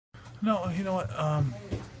No, you know what?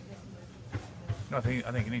 No, I think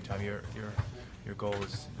anytime your goal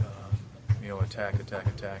is attack,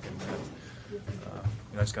 and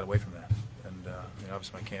I just got away from that. And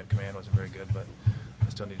obviously my camp command wasn't very good, but I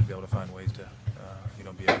still need to be able to find ways to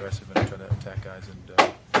be aggressive and try to attack guys.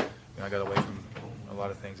 And I got away from a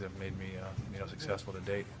lot of things that have made me successful to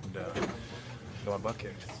date, and go on butt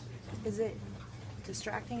kicked. Is it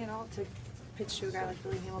distracting at all to pitch to a guy like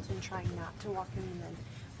Billy Hamilton, trying not to walk him and then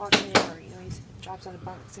walk him in, or he drops on a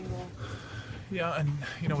bunt single? Yeah,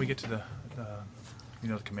 and we get to the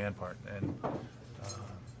command part, and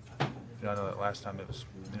I know that last time it was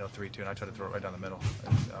 3-2, and I tried to throw it right down the middle,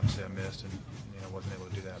 and obviously I missed, and wasn't able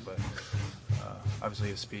to do that. But obviously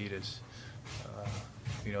his speed is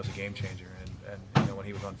is a game changer, and when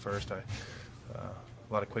he was on first, a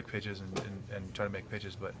lot of quick pitches and try to make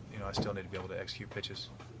pitches, but I still need to be able to execute pitches,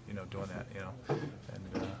 doing that,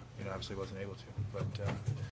 and obviously wasn't able to, but.